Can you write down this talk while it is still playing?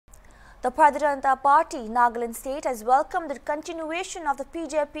The Bjp-Ndpp party, Nagaland state, has welcomed the continuation of the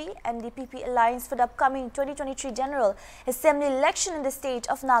Bjp-Ndpp alliance for the upcoming 2023 General Assembly election in the state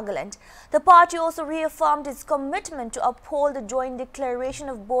of Nagaland. The party also reaffirmed its commitment to uphold the joint declaration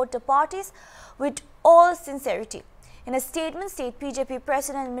of both the parties with all sincerity. In a statement, State Bjp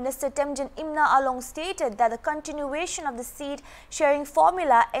President Minister Temjin Imna Along stated that the continuation of the seat-sharing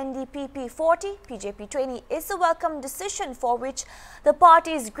formula NDPP 40, Bjp 20 is a welcome decision for which the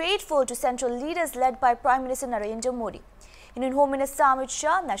party is grateful to central leaders led by Prime Minister Narendra Modi. Indian Home Minister Amit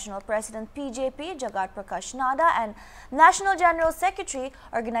Shah, National President Bjp Jagat Prakash Nada and National General Secretary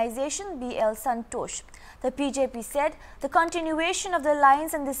Organization BL Santosh. The Bjp said the continuation of the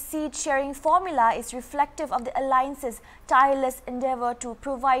alliance and the seat-sharing formula is reflective of the alliance's tireless endeavor to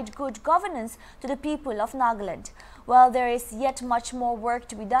provide good governance to the people of Nagaland. While there is yet much more work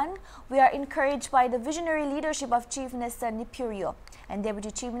to be done, we are encouraged by the visionary leadership of Chief Minister Nipurio and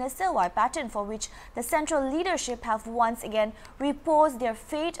Deputy Chief Minister Y. Patton, for which the central leadership have once again reposed their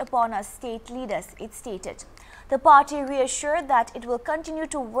fate upon our state leaders, it stated. The party reassured that it will continue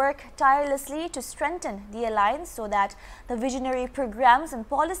to work tirelessly to strengthen the alliance so that the visionary programs and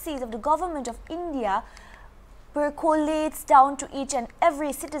policies of the Government of India percolates down to each and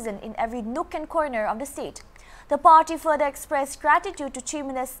every citizen in every nook and corner of the state. The party further expressed gratitude to Chief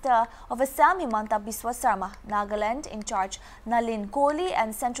Minister of Assam Himanta Biswa Sarma, Nagaland in charge Nalin Kohli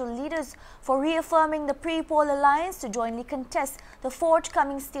and central leaders for reaffirming the pre-poll alliance to jointly contest the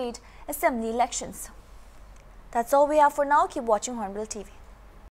forthcoming state assembly elections. That's all we have for now. Keep watching Hornbill TV.